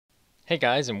Hey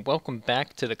guys, and welcome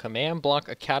back to the Command Block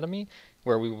Academy,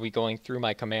 where we will be going through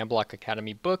my Command Block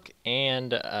Academy book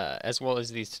and as well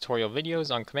as these tutorial videos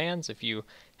on commands if you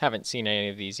haven't seen any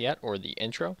of these yet, or the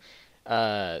intro.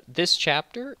 This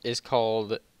chapter is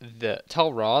called the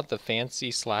Tellraw, the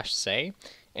fancy/say,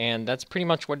 and that's pretty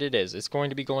much what it is. It's going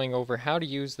to be going over how to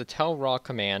use the Tellraw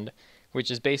command, which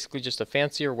is basically just a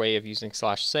fancier way of using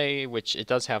 /say, which it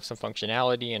does have some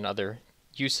functionality and other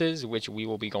uses, which we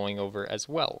will be going over as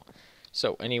well.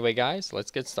 So anyway guys,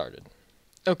 let's get started.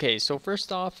 Okay, so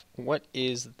first off, what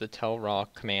is the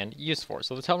Tellraw command used for?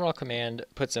 So the Tellraw command,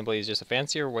 put simply, is just a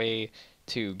fancier way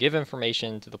to give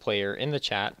information to the player in the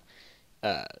chat.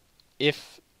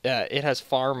 If it has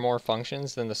far more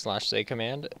functions than the /say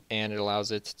command, and it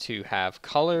allows it to have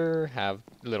color, have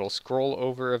little scroll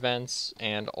over events,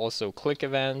 and also click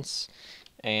events.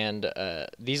 And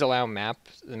these allow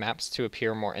the maps to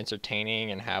appear more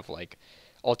entertaining and have like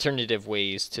alternative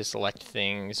ways to select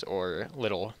things or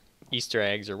little Easter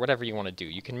eggs or whatever you want to do.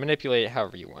 You can manipulate it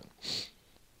however you want.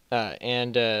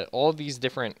 All these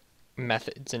different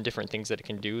methods and different things that it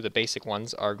can do, the basic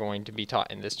ones, are going to be taught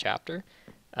in this chapter.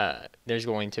 We're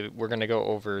going to go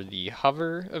over the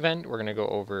hover event, we're going to go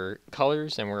over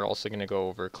colors, and we're also going to go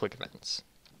over click events.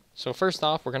 So first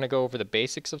off, we're going to go over the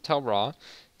basics of Tellraw.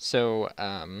 So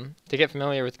to get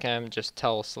familiar with Chem, just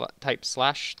type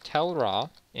 /Tellraw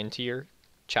into your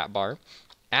chat bar,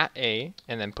 @a,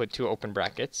 and then put 2 open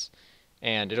brackets,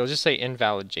 and it'll just say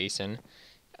invalid JSON.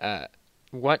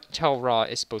 What Tellraw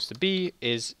is supposed to be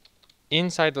is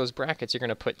inside those brackets you're going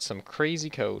to put some crazy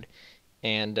code,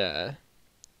 and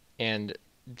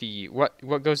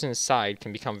what goes inside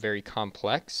can become very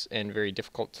complex and very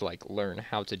difficult to learn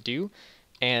how to do.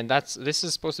 And this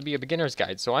is supposed to be a beginner's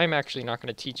guide, so I'm actually not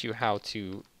going to teach you how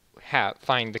to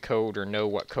find the code or know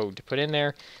what code to put in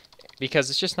there, because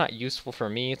it's just not useful for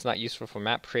me. It's not useful for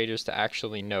map creators to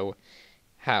actually know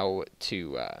how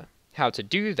to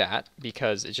do that,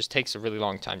 because it just takes a really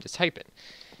long time to type it.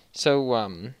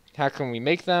 So how can we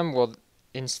make them? Well,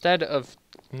 instead of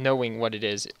knowing what it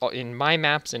is, in my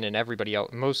maps and in everybody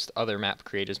else, most other map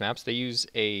creators' maps, they use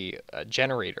a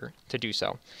generator to do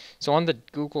so. So on the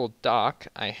Google Doc,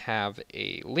 I have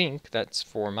a link that's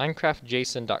for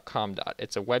minecraftjson.com.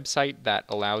 It's a website that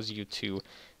allows you to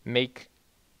make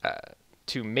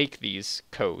these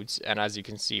codes, and as you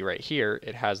can see right here,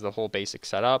 it has the whole basic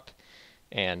setup,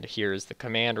 and here's the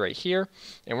command right here.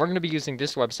 And we're going to be using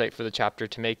this website for the chapter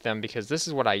to make them, because this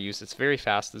is what I use. It's very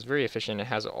fast, it's very efficient, it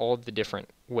has all the different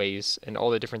ways and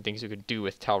all the different things you could do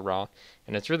with Tellraw,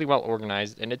 and it's really well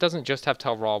organized. And it doesn't just have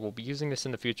Tellraw, we'll be using this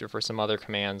in the future for some other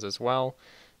commands as well,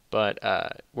 but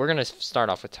we're going to start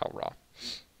off with Tellraw.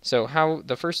 So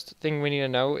the first thing we need to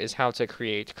know is how to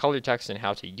create color text and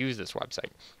how to use this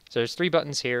website. So there's 3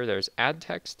 buttons here. There's add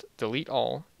text, delete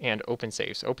all, and open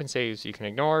saves. Open saves you can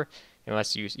ignore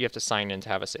unless you have to sign in to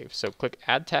have a save. So click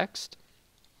add text.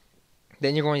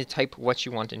 Then you're going to type what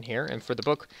you want in here. And for the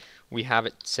book, we have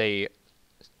it say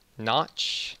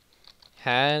Notch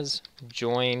has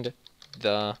joined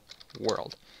the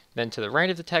world. Then to the right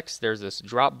of the text, there's this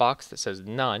drop box that says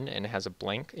none, and it has a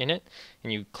blank in it.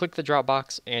 And you click the drop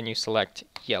box and you select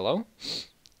yellow.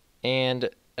 And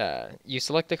you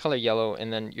select the color yellow,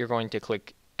 and then you're going to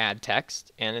click add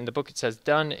text. And in the book it says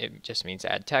done. It just means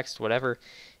add text, whatever.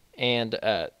 And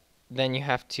then you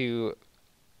have to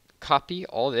copy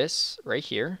all this right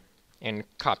here and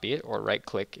copy it, or right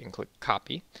click and click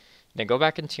copy. Then go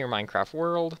back into your Minecraft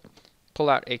world, pull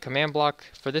out a command block.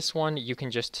 For this one, you can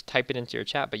just type it into your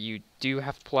chat, but you do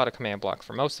have to pull out a command block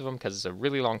for most of them because it's a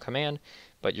really long command.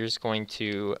 But you're just going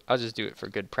to, I'll just do it for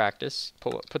good practice.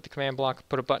 Put the command block,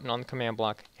 put a button on the command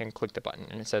block, and click the button.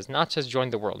 And it says Notch has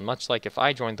joined the world. Much like if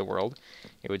I joined the world,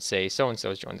 it would say so-and-so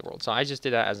has joined the world. So I just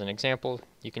did that as an example.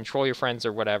 You can troll your friends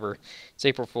or whatever. It's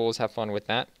April Fool's, have fun with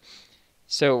that.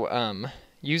 So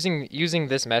using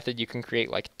this method, you can create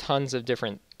like tons of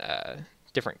different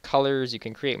colors. You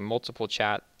can create multiple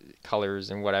chat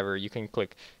colors and whatever. You can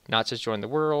click Notch has joined the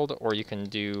world, or you can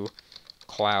do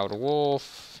Cloud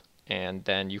Wolf. And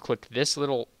then you click this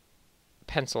little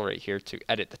pencil right here to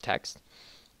edit the text.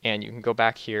 And you can go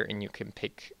back here and you can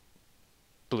pick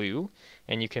blue,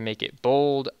 and you can make it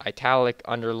bold, italic,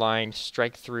 underline,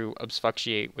 strike through,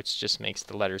 obfuscate, which just makes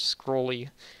the letters scrolly.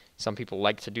 Some people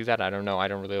like to do that. I don't know. I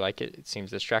don't really like it. It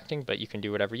seems distracting, but you can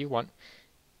do whatever you want.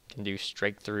 You can do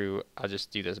strike through. I'll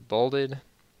just do this bolded,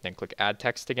 then click add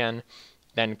text again,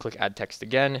 then click add text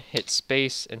again, hit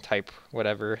space, and type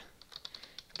whatever.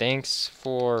 Thanks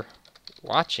for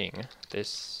watching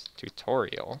this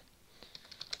tutorial.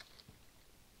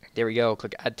 There we go.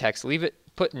 Click add text. Leave it,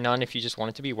 put none if you just want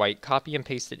it to be white. Copy and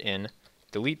paste it in.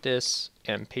 delete this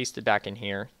and paste it back in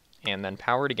here, and then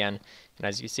power it again. And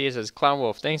as you see, it says, Cloud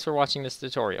Wolf, thanks for watching this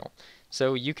tutorial.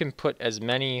 So you can put as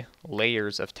many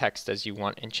layers of text as you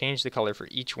want and change the color for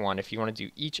each one. If you want to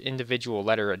do each individual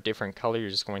letter a different color, you're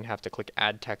just going to have to click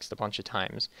add text a bunch of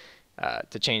times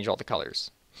to change all the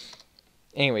colors.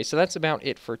 Anyway, so that's about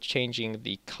it for changing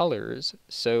the colors.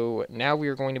 So now we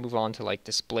are going to move on to like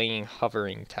displaying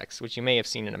hovering text, which you may have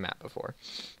seen in a map before.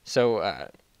 So,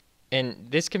 and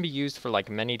this can be used for like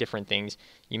many different things.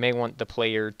 You may want the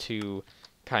player to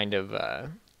kind of,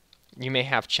 you may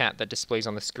have chat that displays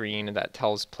on the screen that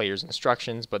tells players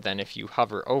instructions, but then if you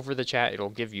hover over the chat, it'll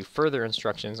give you further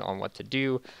instructions on what to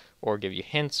do or give you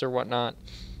hints or whatnot.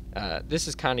 This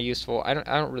is kind of useful. I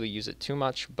don't really use it too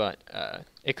much, but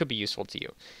it could be useful to you.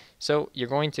 So you're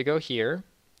going to go here,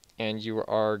 and you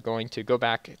are going to go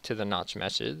back to the Notch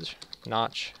message.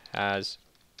 Notch has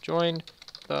joined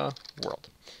the world.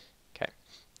 Okay,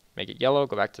 make it yellow.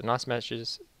 Go back to the Notch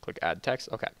messages. Click add text.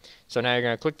 Okay, so now you're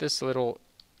going to click this little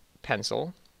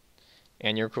pencil,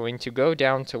 and you're going to go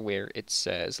down to where it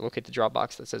says, look at the drop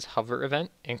box that says hover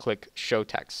event, and click show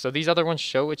text. So these other ones,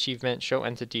 show achievement, show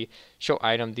entity, show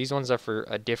item, these ones are for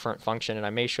a different function, and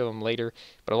I may show them later,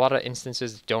 but a lot of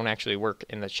instances don't actually work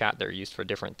in the chat. They're used for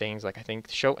different things. Like I think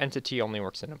show entity only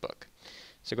works in a book.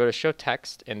 So go to show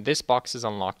text, and this box is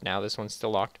unlocked now. This one's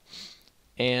still locked.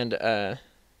 And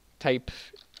type,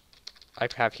 I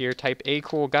have here, type a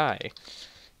cool guy.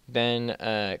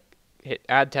 Then hit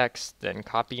add text, then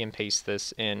copy and paste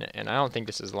this in, and I don't think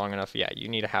this is long enough. Yeah, you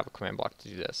need to have a command block to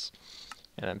do this.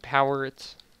 And then power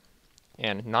it,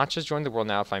 and Notch has joined the world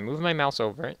now. If I move my mouse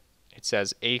over it, it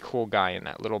says a cool guy in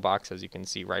that little box, as you can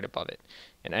see right above it.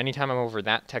 And anytime I'm over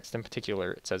that text in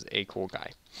particular, it says a cool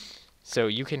guy. So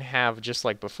you can have, just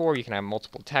like before, you can have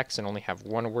multiple texts and only have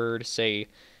one word say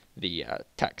the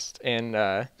text. And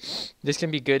this can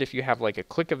be good if you have like a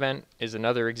click event is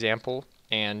another example,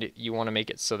 and you want to make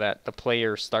it so that the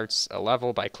player starts a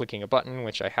level by clicking a button,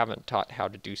 which I haven't taught how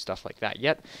to do stuff like that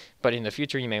yet, but in the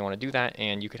future you may want to do that,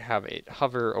 and you could have it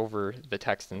hover over the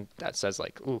text and that says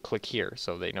like, ooh, click here,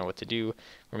 so they know what to do,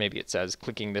 or maybe it says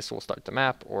clicking this will start the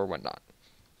map or whatnot.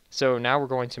 So now we're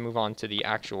going to move on to the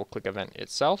actual click event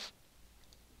itself.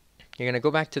 You're going to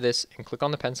go back to this and click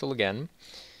on the pencil again,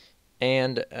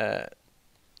 and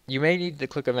you may need the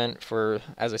click event for,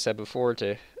 as I said before,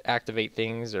 to activate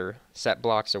things or set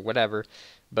blocks or whatever,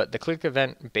 but the click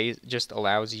event just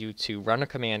allows you to run a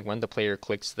command when the player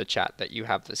clicks the chat that you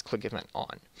have this click event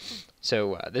on.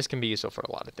 So this can be useful for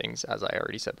a lot of things, as I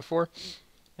already said before.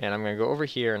 And I'm going to go over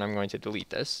here and I'm going to delete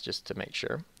this just to make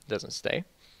sure it doesn't stay.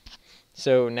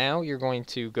 So now you're going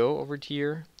to go over to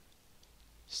your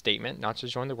statement, not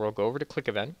just join the world, go over to click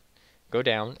event, go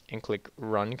down and click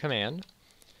run command.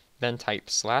 Then type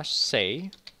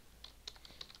 /say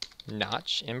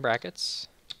Notch in brackets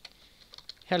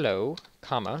hello,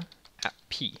 comma, at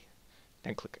p.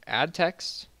 Then click add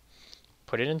text,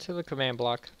 put it into the command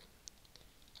block,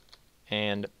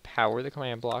 and power the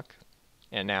command block.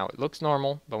 And now it looks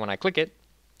normal, but when I click it,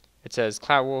 it says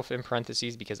Cloud Wolf in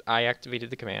parentheses because I activated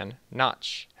the command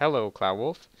Notch. Hello, Cloud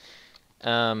Wolf.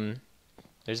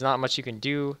 There's not much you can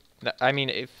do. I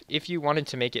mean, if you wanted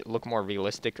to make it look more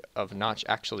realistic of Notch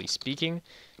actually speaking,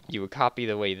 you would copy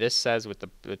the way this says with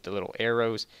the little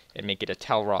arrows and make it a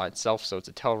Tellraw itself, so it's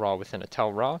a Tellraw within a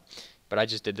Tellraw. But I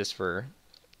just did this for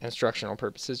instructional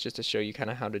purposes, just to show you kind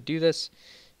of how to do this.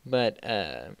 But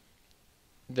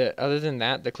other than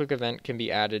that, the click event can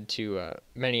be added to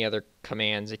many other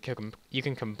commands. You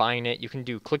can combine it. You can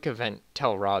do click event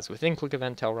Tellraws within click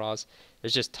event Tellraws.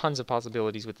 There's just tons of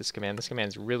possibilities with this command. This command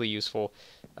is really useful.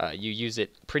 You use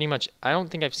it pretty much. I don't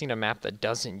think I've seen a map that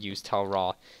doesn't use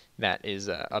Tellraw that is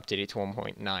updated to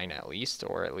 1.9 at least,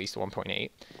 or at least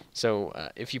 1.8. So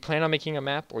if you plan on making a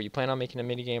map, or you plan on making a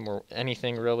minigame, or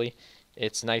anything really,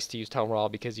 it's nice to use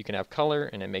Tellraw because you can have color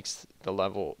and it makes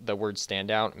the words stand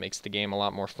out. It makes the game a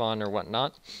lot more fun or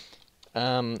whatnot.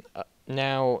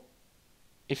 Now,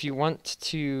 if you want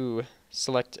to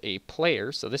select a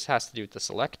player, so this has to do with the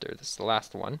selector. This is the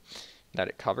last one that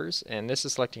it covers, and this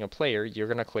is selecting a player. You're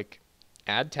going to click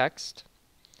add text.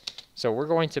 So we're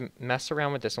going to mess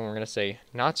around with this one. We're going to say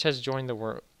Notch has joined the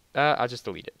world. I'll just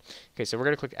delete it. Okay, so we're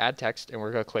going to click add text, and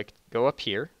we're going to click go up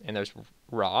here, and there's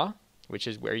raw, which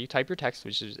is where you type your text,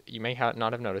 which is, you may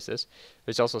not have noticed this.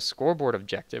 There's also scoreboard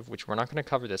objective, which we're not going to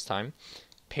cover this time.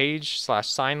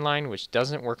 Page/sign line, which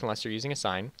doesn't work unless you're using a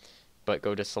sign, but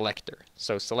go to selector.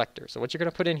 So selector. So what you're going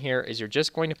to put in here is you're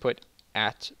just going to put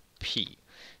at P,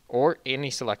 or any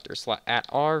selector, at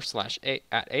R/A,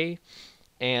 at A,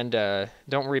 and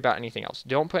don't worry about anything else.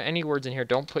 Don't put any words in here.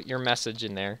 Don't put your message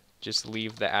in there. Just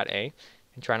leave the at A.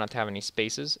 and try not to have any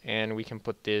spaces, and we can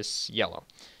put this yellow.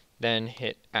 Then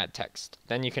hit add text.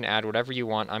 Then you can add whatever you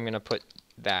want. I'm going to put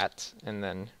that and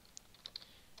then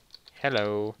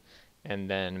hello and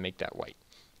then make that white.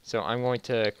 So I'm going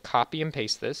to copy and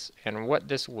paste this, and what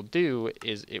this will do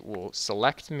is it will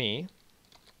select me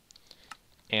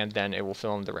and then it will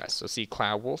fill in the rest. So see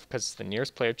Cloud Wolf because it's the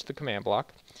nearest player to the command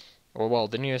block, or well,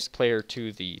 the nearest player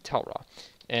to the Tellraw.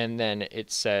 And then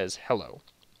it says hello.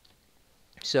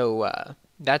 So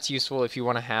that's useful if you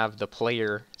want to have the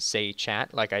player say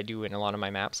chat, like I do in a lot of my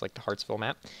maps, like the Hartsville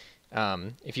map,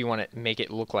 if you want to make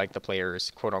it look like the player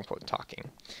is quote-unquote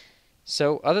talking.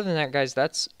 So other than that, guys,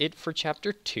 that's it for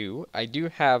Chapter 2. I do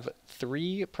have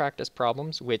 3 practice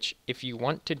problems, which if you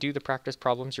want to do the practice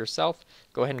problems yourself,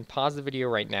 go ahead and pause the video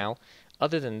right now.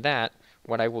 Other than that,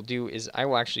 what I will do is I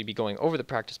will actually be going over the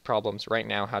practice problems right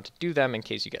now, how to do them in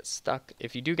case you get stuck.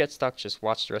 If you do get stuck, just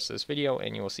watch the rest of this video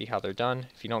and you will see how they're done.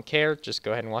 If you don't care, just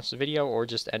go ahead and watch the video or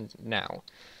just end now.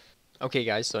 Okay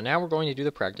guys, so now we're going to do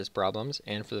the practice problems,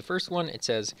 and for the first one it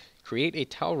says create a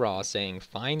Tellraw saying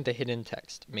find the hidden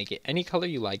text. Make it any color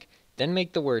you like, then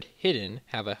make the word hidden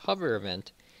have a hover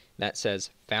event that says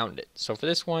found it. So for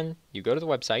this one, you go to the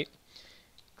website,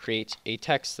 create a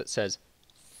text that says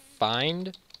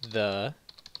find the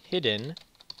hidden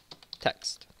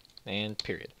text, and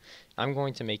period. I'm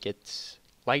going to make it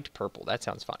light purple. That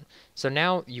sounds fun. So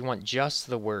now you want just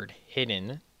the word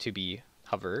hidden to be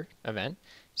hover event.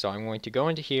 So I'm going to go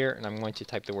into here and I'm going to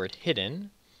type the word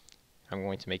hidden. I'm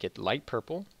going to make it light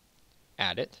purple,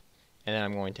 add it, and then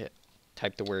I'm going to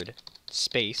type the word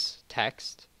space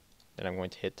text. Then I'm going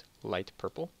to hit light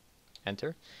purple,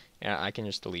 enter, and I can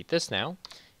just delete this now.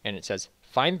 And it says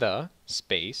find the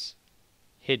space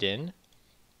hidden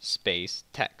space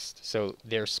text. So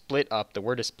they're split up. The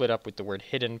word is split up with the word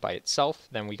hidden by itself.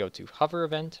 Then we go to hover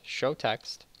event, show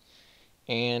text,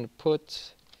 and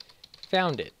put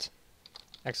found it,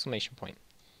 exclamation point.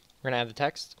 We're going to add the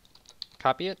text,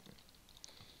 copy it.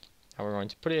 Now we're going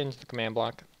to put it into the command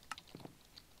block.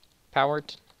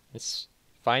 Powered. It's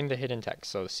find the hidden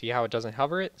text. So see how it doesn't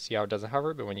hover it? See how it doesn't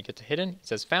hover, but when you get to hidden, it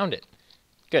says found it.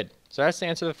 Good. So that's the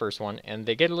answer to the first one, and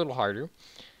they get a little harder.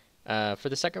 For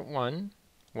the second one,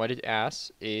 what it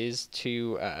asks is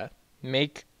to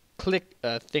make click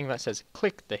a thing that says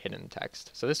click the hidden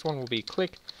text. So this one will be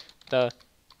click the,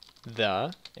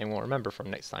 and we'll remember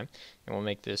from next time, and we'll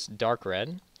make this dark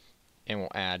red, and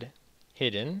we'll add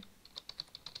hidden.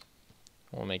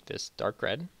 We'll make this dark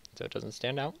red so it doesn't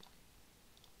stand out,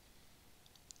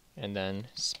 and then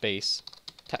space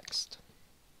text,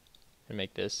 and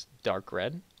make this dark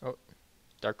red. Oh,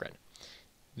 dark red.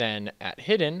 Then at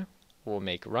hidden, we'll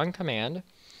make run command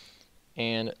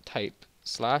and type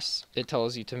slash. It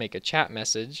tells you to make a chat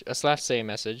message, a slash say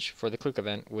message for the click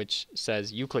event, which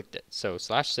says you clicked it. So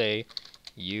slash say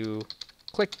you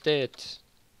clicked it.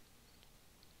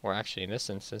 Or actually, in this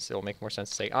instance, it'll make more sense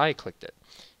to say I clicked it.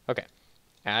 Okay,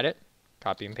 add it,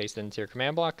 copy and paste it into your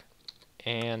command block,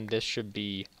 and this should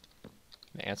be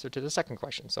the answer to the second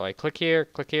question. So I click here,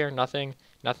 nothing,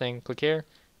 nothing, click here.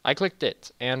 I clicked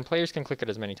it, and players can click it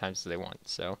as many times as they want.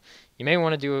 So you may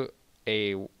want to do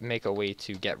make a way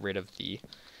to get rid of the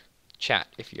chat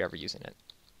if you're ever using it,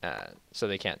 so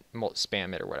they can't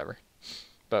spam it or whatever.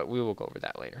 But we will go over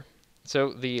that later.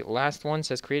 So the last one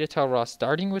says create a Tellraw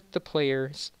starting with the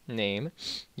player's name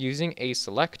using a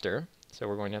selector. So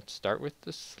we're going to have to start with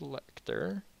the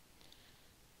selector.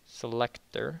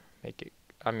 Make it.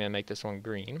 I'm going to make this one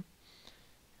green.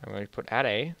 I'm going to put add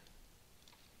a.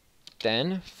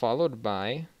 Then followed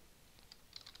by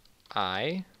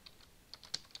I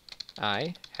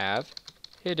have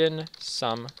hidden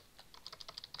some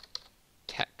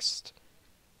text.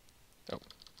 Oh,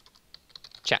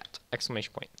 chat,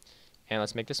 exclamation point. And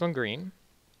let's make this one green.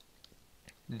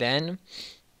 Then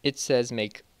it says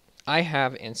make I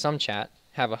have in some chat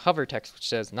have a hover text which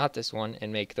says not this one,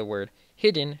 and make the word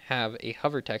hidden have a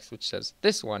hover text which says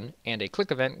this one, and a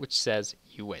click event which says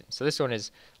you win. So this one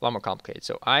is a lot more complicated.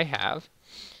 So I have,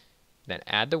 then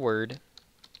add the word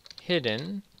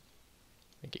hidden,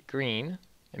 make it green,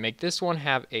 and make this one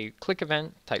have a click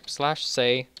event, type slash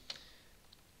say,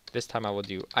 this time I will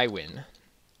do I win,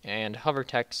 and hover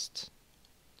text,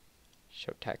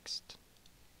 show text,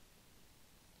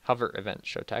 hover event,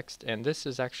 show text, and this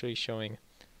is actually showing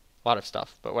a lot of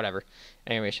stuff, but whatever.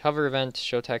 Anyways, hover event,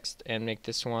 show text, and make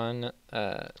this one,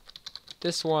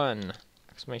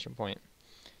 exclamation point.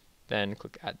 Then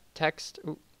click add text,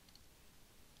 ooh,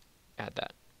 add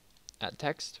that, add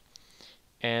text,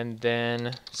 and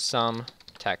then some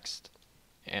text,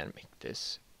 and make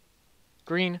this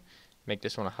green, make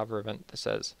this one a hover event that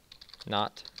says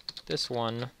not this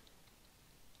one,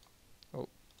 oh,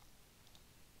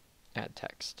 add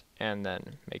text, and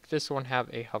then make this one have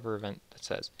a hover event that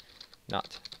says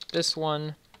not this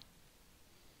one,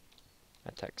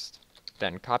 add text.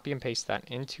 Then copy and paste that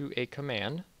into a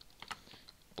command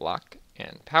block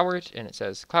and power it, and it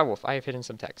says CloudWolf, I have hidden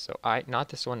some text. So not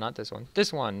this one, not this one,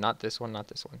 this one, not this one, not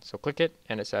this one. So click it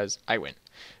and it says I win.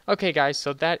 Okay guys,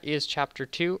 so that is chapter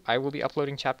 2. I will be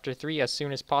uploading chapter 3 as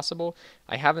soon as possible.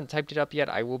 I haven't typed it up yet.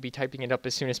 I will be typing it up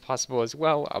as soon as possible as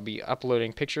well. I'll be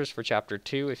uploading pictures for chapter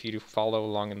 2 if you do follow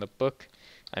along in the book.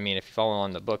 I mean, if you follow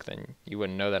along in the book, then you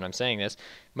wouldn't know that I'm saying this.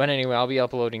 But anyway, I'll be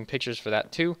uploading pictures for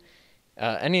that too.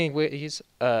 Anyways,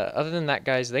 other than that,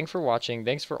 guys, thanks for watching.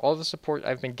 Thanks for all the support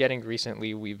I've been getting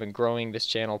recently. We've been growing this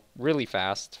channel really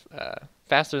fast,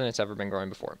 faster than it's ever been growing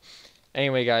before.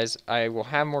 Anyway, guys, I will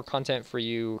have more content for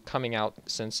you coming out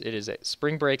since it is a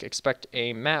spring break. Expect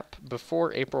a map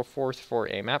before April 4th for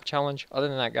a map challenge. Other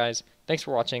than that, guys, thanks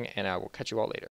for watching, and I will catch you all later.